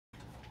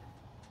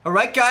All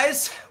right,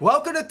 guys,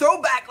 welcome to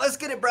Throwback. Let's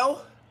get it, bro.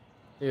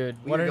 Dude,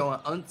 what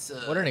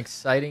an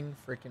exciting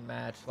freaking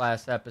match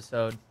last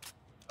episode.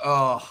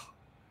 Oh,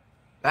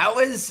 that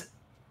was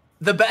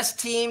the best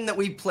team that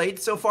we played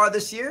so far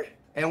this year.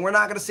 And we're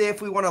not going to say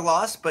if we won or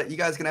lost, but you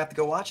guys are going to have to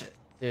go watch it.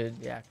 Dude,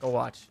 yeah, go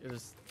watch. It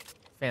was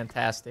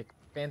fantastic.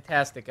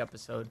 Fantastic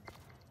episode.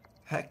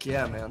 Heck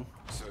yeah, man.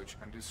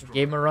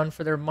 Gave them a run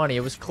for their money.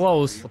 It was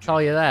close, I'll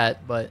tell you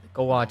that, but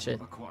go watch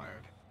it.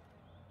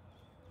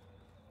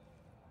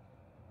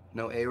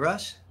 No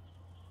A-Rush?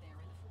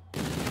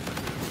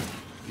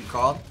 You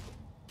called?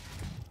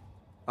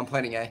 I'm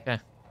planning A. Okay.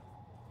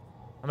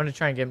 I'm going to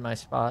try and get in my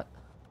spot.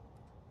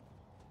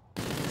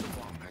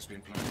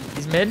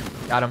 He's mid.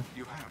 Got him.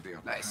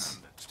 Nice.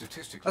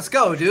 Let's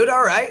go, dude.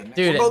 All right.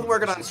 Dude, we're both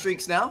working on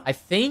streaks now. I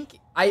think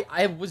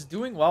I was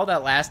doing well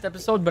that last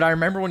episode, but I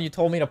remember when you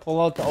told me to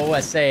pull out the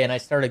OSA and I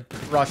started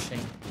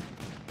crushing.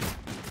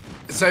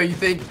 So you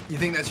think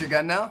that's your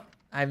gun now?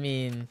 I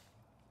mean,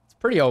 it's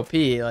pretty OP.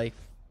 Like,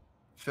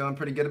 feeling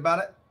pretty good about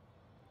it?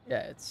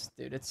 Yeah,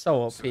 dude, it's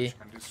so OP.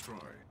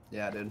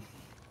 Yeah, dude.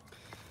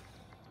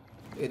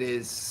 It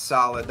is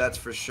solid, that's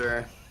for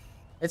sure.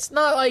 It's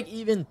not like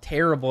even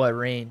terrible at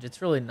range.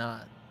 It's really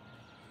not.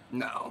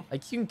 No.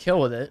 Like, you can kill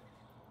with it.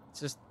 It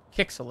just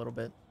kicks a little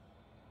bit.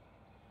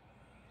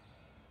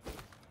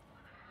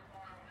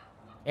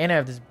 And I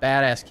have this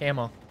badass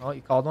camo. Oh,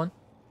 you called one?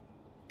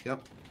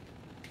 Yep.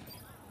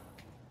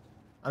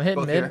 I'm hitting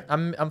both mid. Here.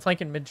 I'm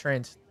flanking mid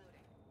trains.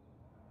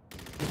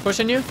 He's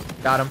pushing you?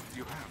 Got him.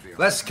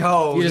 Let's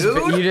go, you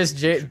dude.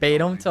 just bait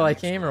him till I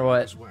came or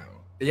what?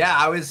 Yeah,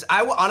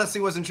 I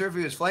honestly wasn't sure if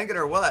he was flanking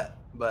or what,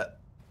 but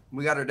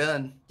we got her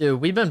done. Dude,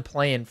 we've been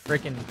playing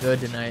freaking good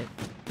tonight.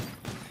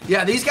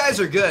 Yeah, these guys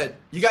are good.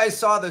 You guys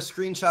saw the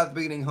screenshot at the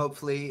beginning,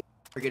 hopefully.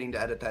 Forgetting to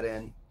edit that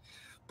in.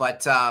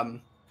 But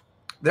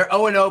they're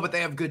 0-0, but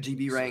they have good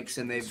GB ranks,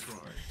 and they've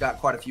got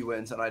quite a few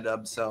wins on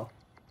iDub, so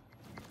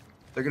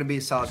they're going to be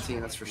a solid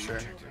team, that's for sure.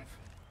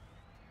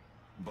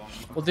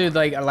 Well, dude,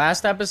 like,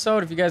 last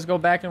episode, if you guys go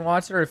back and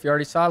watch it, or if you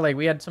already saw it, like,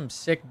 we had some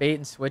sick bait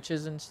and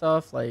switches and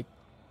stuff. Like,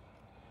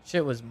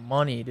 shit was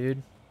money,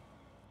 dude.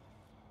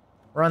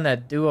 We're on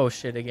that duo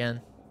shit again.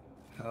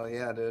 Hell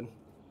yeah, dude.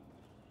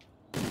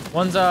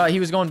 One's, he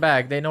was going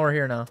back. They know we're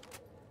here now.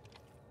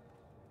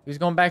 He was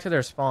going back to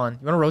their spawn.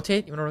 You want to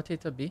rotate? You want to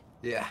rotate to B?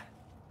 Yeah.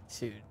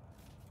 Dude.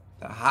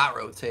 The hot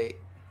rotate.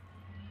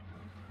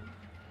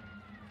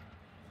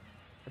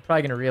 They're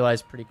probably going to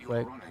realize pretty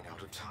quick.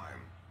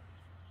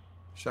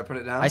 Should I put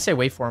it down? I say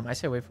wait for him. I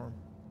say wait for him.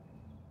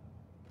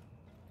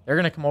 They're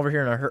going to come over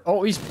here in a hurt.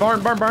 Oh, he's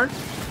barn.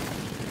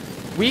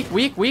 Weak.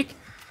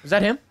 Was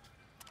that him?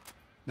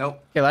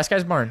 Nope. Okay, last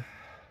guy's barn.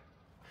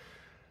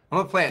 I'm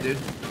gonna plant, dude.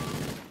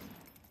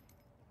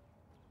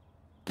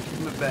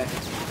 I'm gonna bay.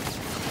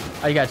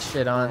 Oh, you got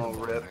shit on. Oh,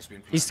 rip.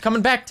 He's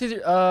coming back to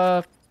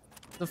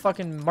the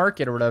fucking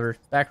market or whatever.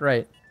 Back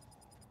right.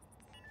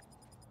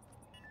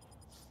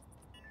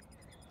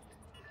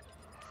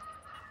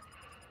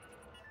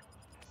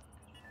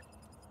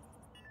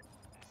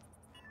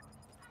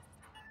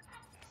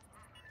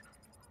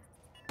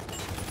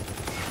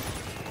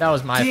 That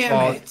was my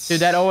fault. Dude,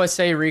 that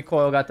OSA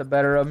recoil got the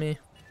better of me.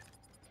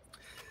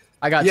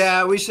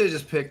 Yeah, we should have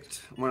just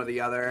picked one or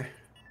the other.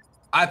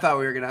 I thought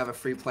we were going to have a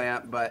free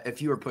plant, but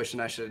if you were pushing,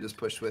 I should have just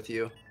pushed with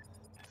you.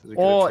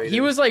 Well,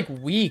 he was, like,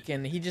 weak,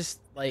 and he just,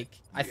 like,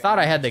 I thought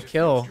I had the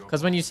kill.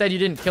 Because when you said you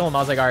didn't kill him, I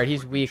was like, all right,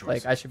 he's weak.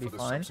 Like, I should be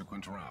fine.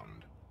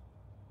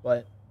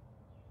 But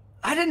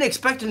I didn't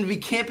expect him to be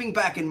camping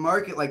back in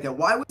market like that.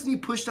 Why wasn't he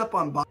pushed up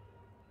on bot?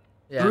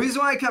 Yeah. The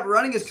reason why I kept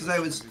running is because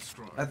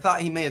I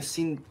thought he may have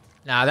seen...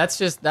 Nah,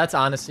 that's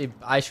honestly,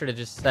 I should have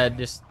just said,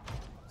 just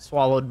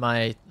swallowed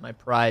my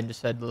pride and just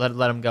said,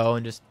 let him go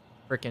and just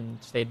freaking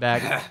stayed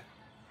back.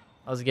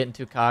 I was getting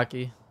too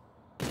cocky.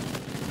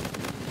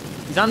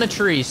 He's on the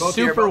tree,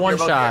 super one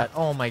shot.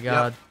 Oh my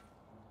god.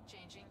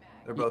 Yep.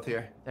 They're both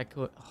here. That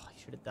could, oh, he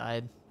should have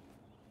died.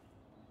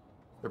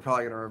 They're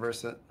probably going to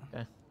reverse it.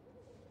 Okay.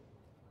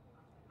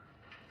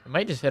 It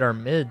might just hit our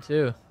mid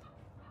too.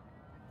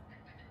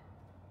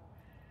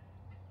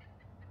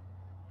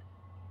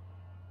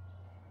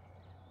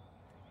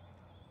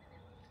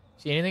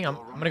 See anything? I'm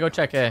gonna go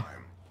check A. I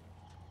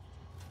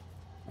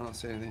don't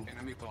see anything.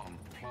 Damn,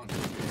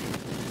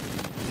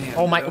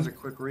 oh my! That was a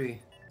quick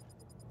re.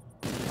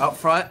 Out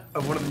front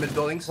of one of the mid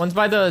buildings. One's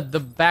by the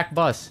back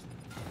bus.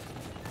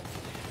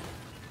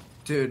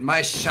 Dude,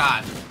 my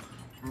shot.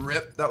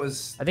 Rip. That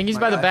was. I think he's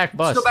by the back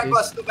bus. Still back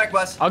bus. Still back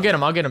bus. I'll get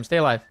him. Stay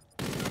alive.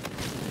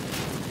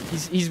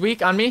 He's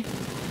weak on me.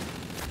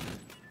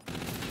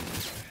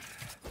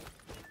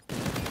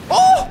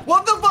 Oh!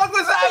 What the fuck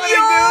was happening,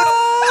 dude?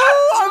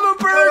 I'm a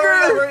burger!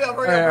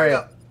 Hurry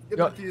up. You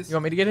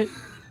want me to get it?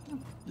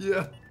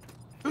 Yeah.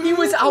 He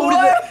was out of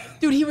the...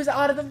 Dude, he was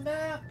out of the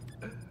map.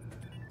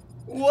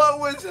 What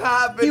was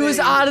happening? He was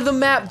out of the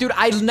map. Dude,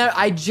 I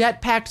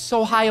jetpacked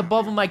so high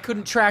above him I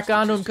couldn't track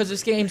onto him because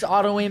this game's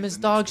auto-aim is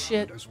dog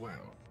shit.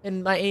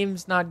 And my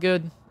aim's not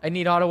good. I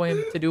need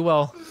auto-aim to do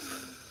well.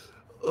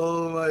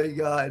 Oh my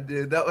god,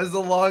 dude. That was the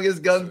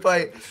longest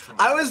gunfight.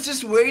 I was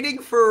just waiting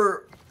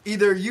for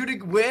either you to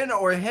win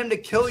or him to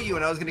kill you,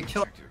 and I was gonna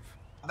kill him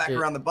back Dude,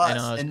 around the bus, I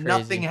know, and crazy.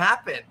 nothing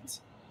happened.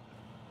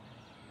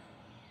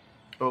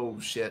 Oh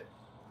shit.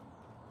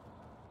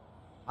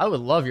 I would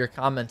love your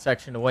comment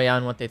section to weigh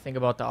on what they think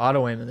about the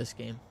auto aim in this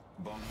game.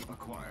 Bomb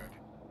acquired.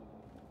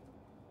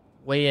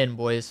 Weigh in,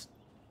 boys.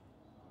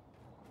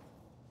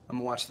 I'm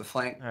gonna watch the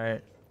flank. All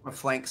right. My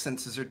flank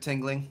senses are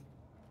tingling.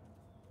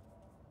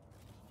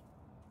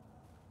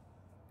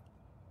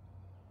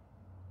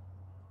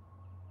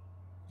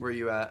 Where are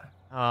you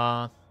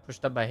at?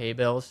 Pushed up by hay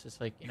bales,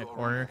 just like in a You're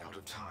corner. running out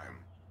of time.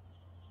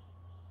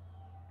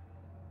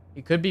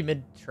 He could be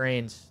mid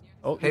trains.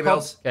 Oh, Hay you called?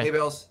 bales. Okay. Hay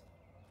bales.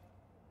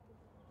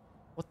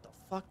 What the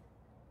fuck?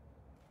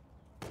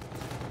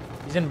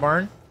 He's in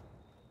barn.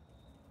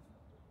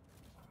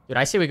 Dude,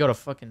 I say we go to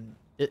fucking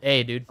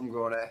A, dude. I'm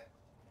going A.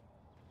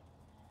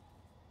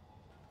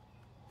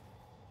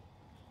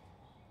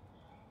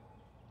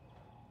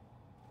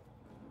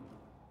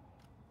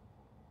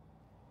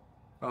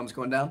 Bomb's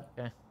going down.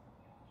 Okay.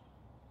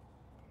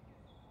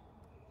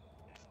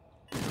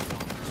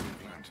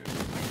 Planted.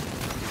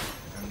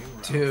 A new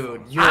round Dude,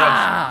 formed. you're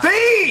Ah! a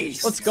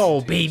beast! Let's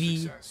go,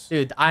 baby.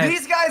 Dude,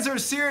 These guys are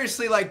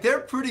seriously like, they're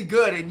pretty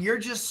good, and you're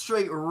just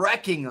straight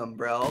wrecking them,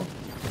 bro.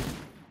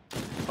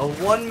 A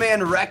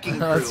one-man wrecking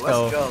crew. Let's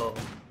go.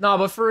 No,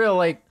 but for real,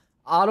 like,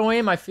 auto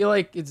aim, I feel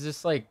like it's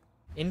just, like,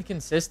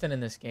 inconsistent in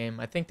this game.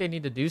 I think they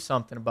need to do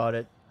something about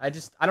it. I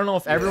don't know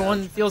if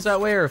everyone feels that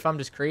way or if I'm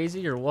just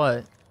crazy or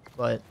what,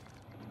 but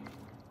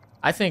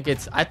I think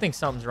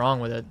something's wrong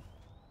with it.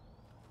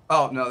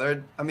 Oh,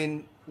 no, I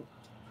mean,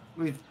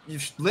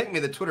 you've linked me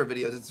the Twitter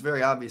videos. It's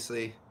very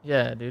obviously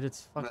Yeah, dude,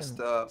 it's fucking messed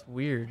up. it's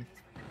weird.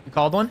 You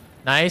called one?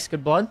 Nice,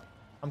 good blood.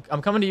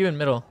 I'm coming to you in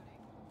middle.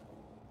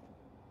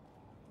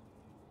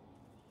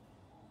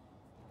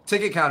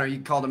 Ticket counter,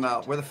 you called him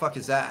out. Where the fuck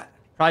is that?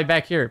 Probably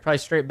back here, probably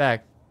straight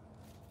back.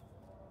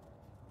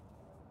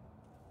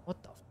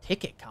 What the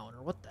ticket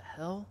counter? What the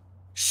hell?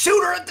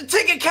 Shoot her at the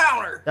ticket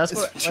counter! That's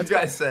what you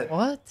guys said.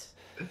 What?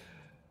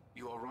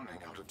 You are running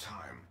out of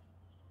time.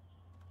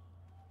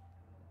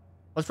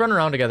 Let's run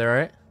around together, all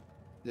right?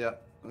 Yeah,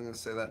 I'm gonna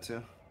say that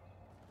too.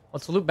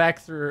 Let's loop back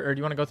through, or do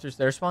you want to go through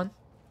their spawn?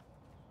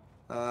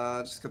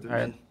 Just go through All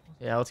right. in.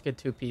 Yeah, let's get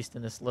two-pieced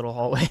in this little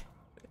hallway.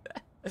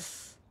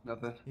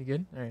 Nothing. You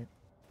good? All right.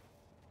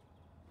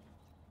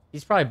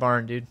 He's probably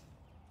barn, dude.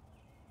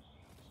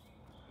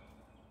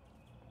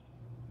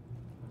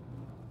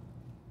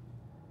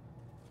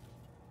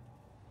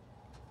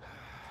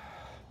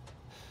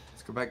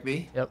 Let's go back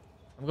B. Yep.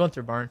 I'm going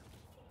through barn.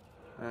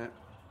 Alright.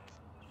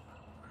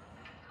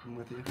 I'm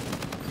with you.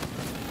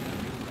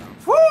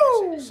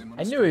 Woo!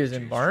 I knew he was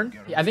in barn.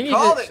 I think he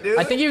Called just, it, dude.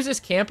 I think he was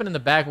just camping in the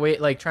back,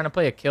 like trying to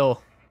play a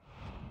kill.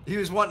 He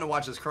was wanting to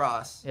watch us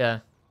cross, Yeah.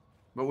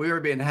 but we were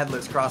being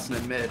headless crossing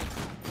in mid.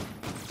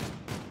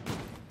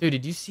 Dude,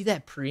 did you see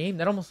that pre-aim?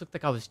 That almost looked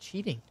like I was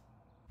cheating.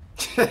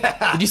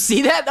 Did you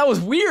see that? That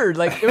was weird.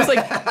 Like it was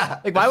like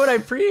why would I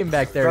pre-aim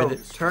back there? Bro,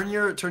 turn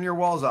your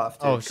walls off,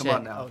 dude. Oh Come shit.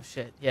 on now. Oh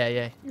shit. Yeah,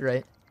 yeah. You're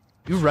right.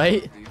 You're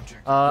right. The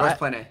objective. Where's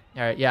plan A? All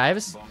right. Yeah, I have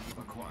a Bomb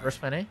acquired. first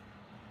plan A.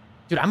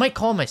 Dude, I might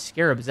call my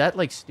scarab. Is that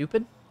like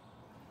stupid?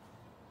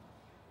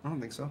 I don't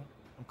think so.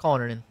 I'm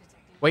calling it in.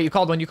 Wait, you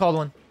called one. You called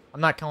one.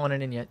 I'm not calling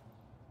it in yet.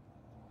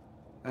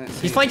 I didn't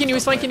see He's flanking you.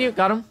 He's anything. flanking you.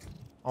 Got him.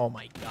 Oh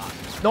my god.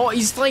 No,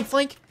 he's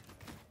flank.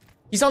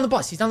 He's on the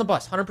bus. He's on the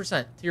bus.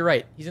 100%. To your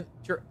right. He's in. To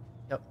your...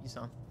 Yep, he's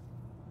on.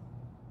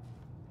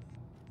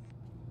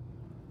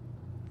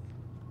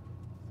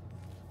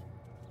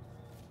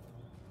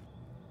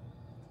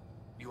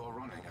 You are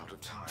running out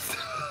of time.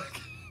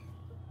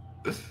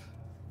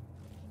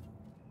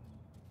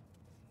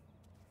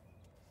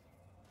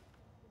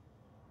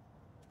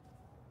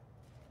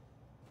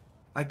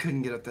 I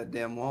couldn't get up that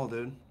damn wall,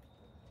 dude.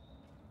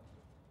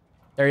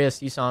 There he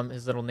is. You saw him.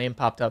 His little name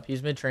popped up.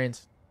 He's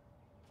mid-trains.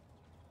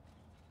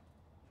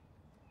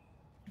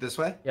 This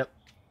way? Yep.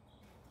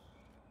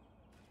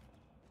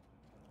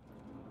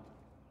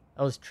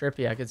 That was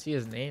trippy. I could see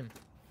his name.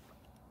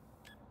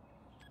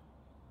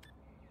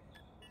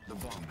 The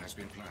bomb has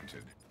been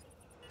planted.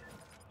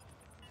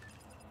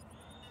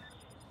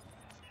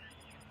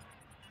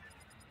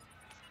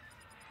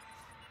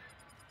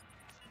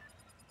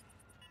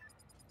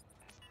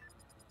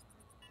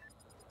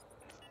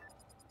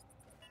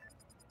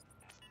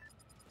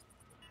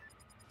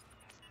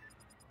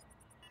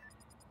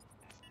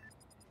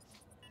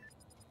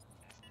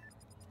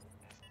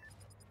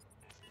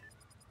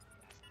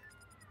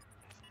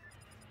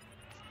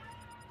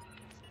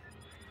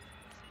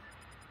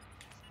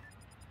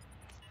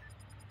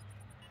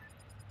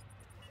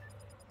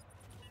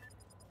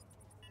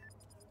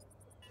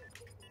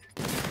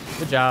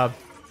 Good job.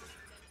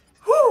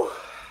 Whew.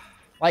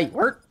 Light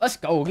work. Let's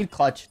go. Good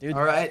clutch, dude.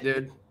 All right,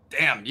 dude.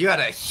 Damn, you had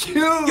a huge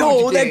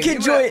Yo, that game. kid You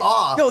joined. went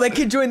off. Yo, that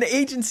kid joined the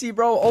agency,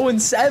 bro.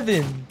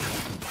 0-7.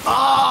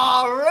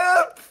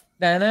 Oh, rip.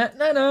 Na na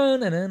na na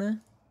na na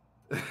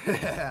na.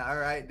 All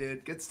right,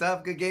 dude. Good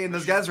stuff. Good game.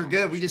 Those guys were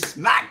good. We just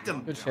smacked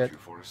them. Good Doubt shit. you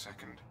for a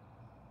second.